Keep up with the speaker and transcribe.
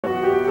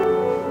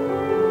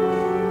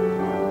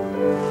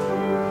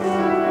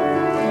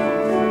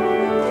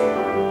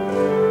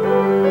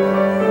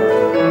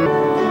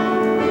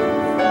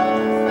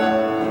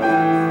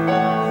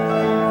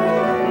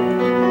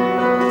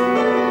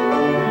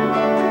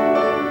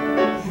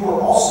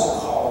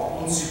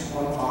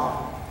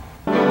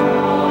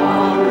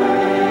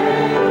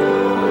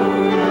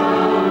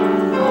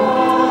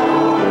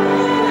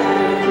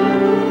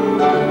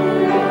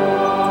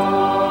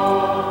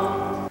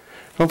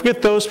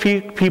forget those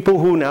people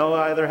who now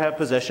either have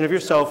possession of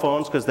your cell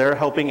phones because they're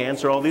helping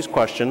answer all these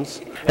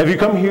questions. Have you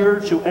come here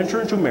to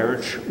enter into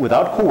marriage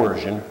without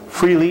coercion,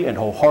 freely and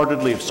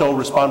wholeheartedly? If so,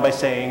 respond by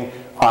saying,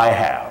 I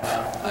have.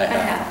 I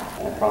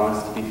have. I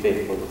promise to be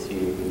faithful to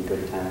you in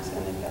good times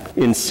and in bad.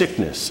 In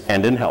sickness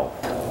and in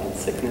health. In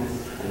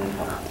sickness and in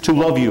health. To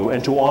love you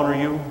and to honor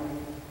you.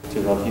 To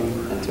love you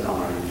and to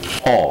honor you.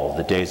 All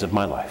the days of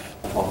my life.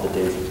 All the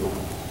days of my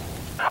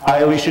life. I,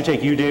 Alicia,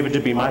 take you, David, to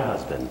be my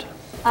husband.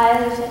 I,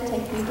 Alicia,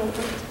 take you, David,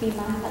 to be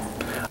my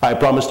husband. I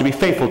promise to be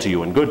faithful to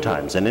you in good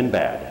times and in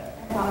bad.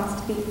 I promise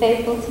to be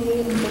faithful to you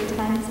in good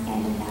times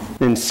and in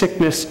bad. In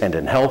sickness and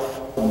in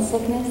health. In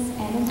sickness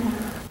and in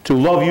health. To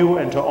love you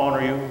and to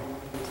honor you.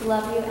 To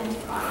love you and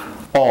to honor you.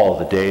 All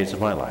the days of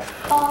my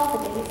life. All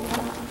the days of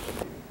my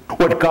life.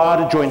 What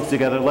God joins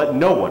together, let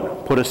no one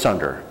put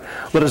asunder.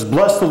 Let us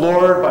bless the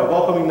Lord by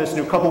welcoming this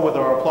new couple with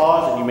our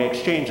applause, and you may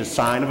exchange a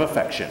sign of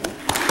affection.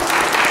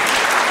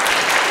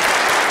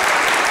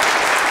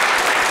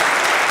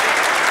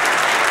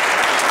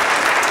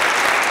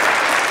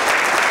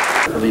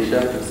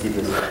 Alicia, receive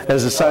this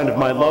as a sign of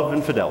my love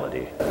and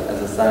fidelity.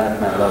 As a sign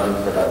of my love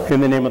and fidelity.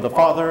 In the name of the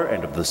Father,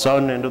 and of the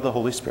Son, and of the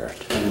Holy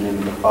Spirit. In the name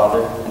of the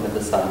Father, and of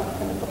the Son,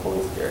 and of the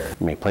Holy Spirit.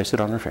 You may place it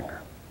on her finger.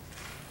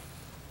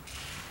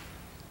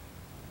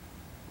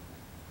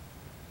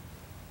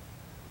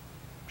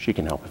 She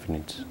can help if he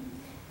needs.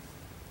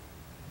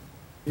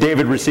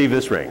 David, receive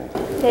this ring.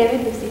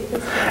 David, receive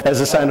this ring. As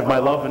a sign of my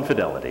love and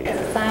fidelity. As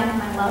a sign of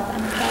my love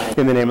and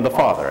fidelity. In the name of the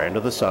Father, and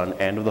of the Son,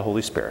 and of the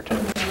Holy Spirit. In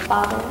the name of the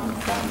Father, and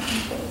the Son, and the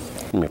Holy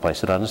Spirit. You may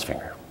place it on his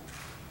finger.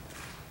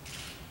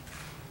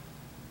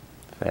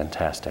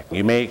 Fantastic.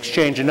 You may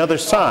exchange another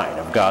sign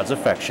of God's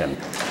affection.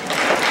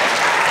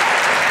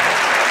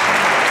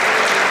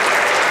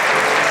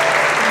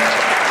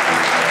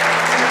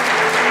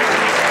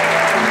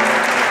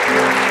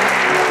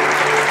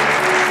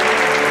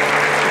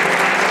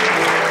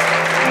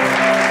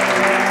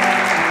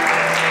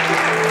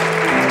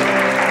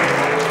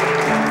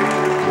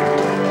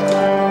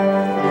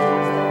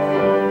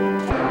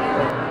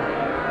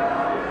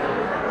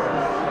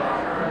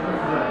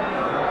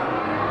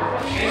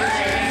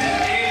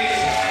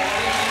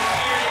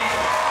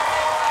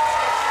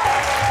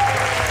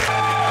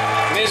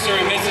 Mr.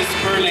 and Mrs.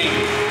 Burley.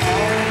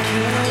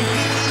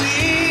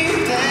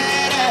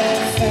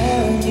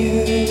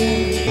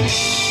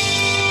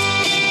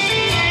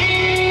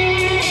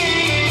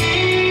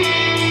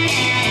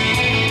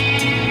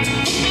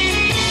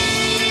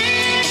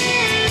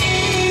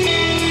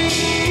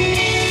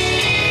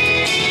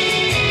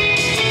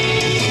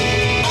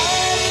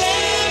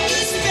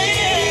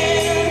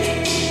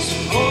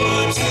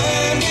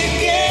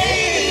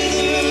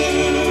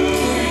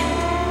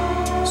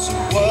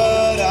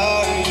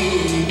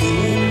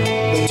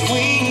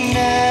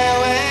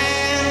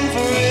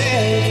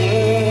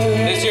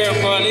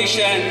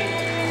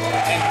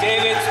 And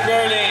David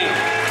Burley.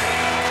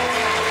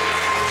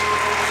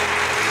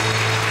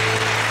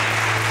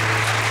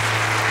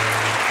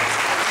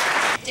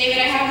 David,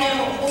 I have no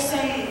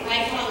wholesome,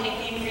 lifelong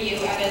nickname for you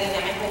other than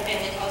that my whole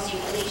family calls you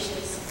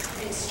Alicia's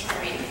Prince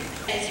Charming.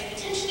 As you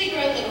potentially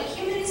grow little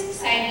humans,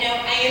 side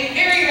note, I am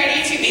very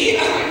ready to be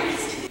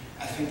honest.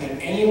 I think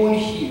that anyone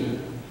here,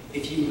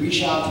 if you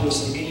reach out to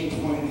us at any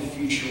point in the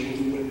future, we'll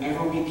do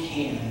whatever we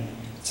can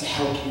to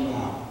help you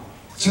out.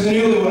 To the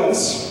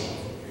newlyweds.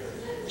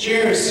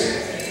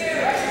 Cheers!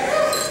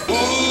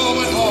 Oh,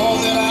 with all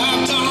that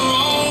I've done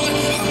wrong,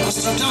 I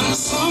must have done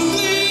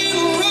something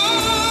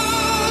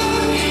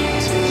right.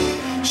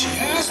 She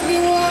asked me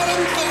what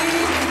I'm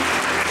thinking.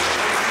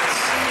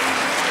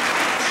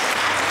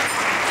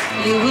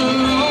 You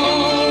will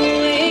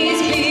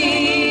always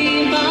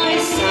be my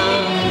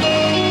son.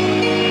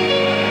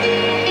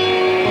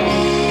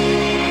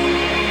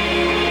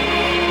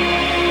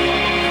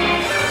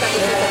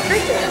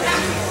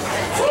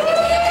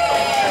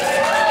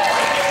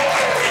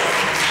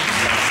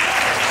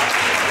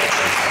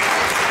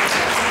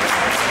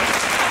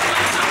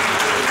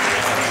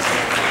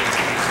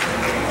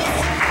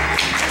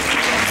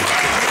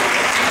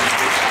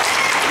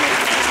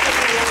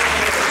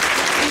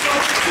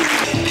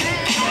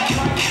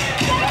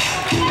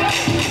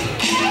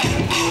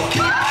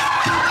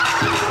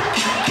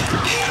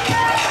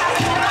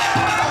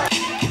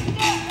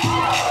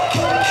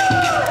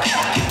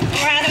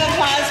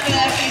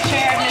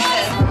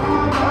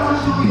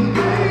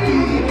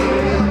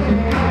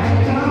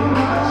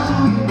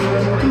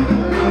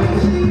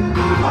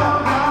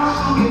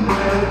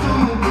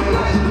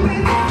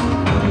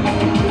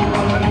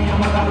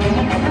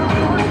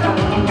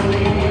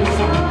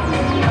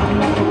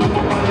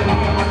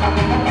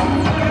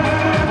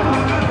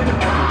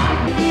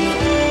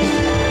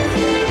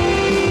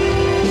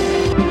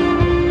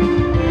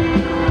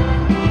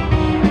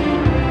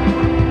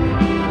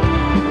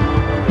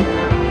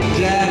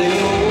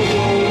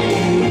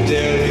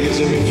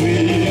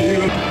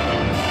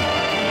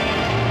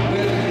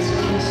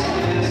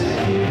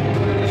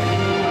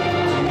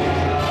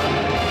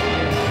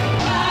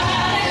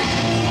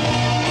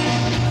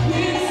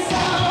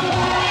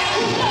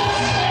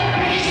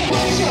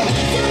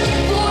 You're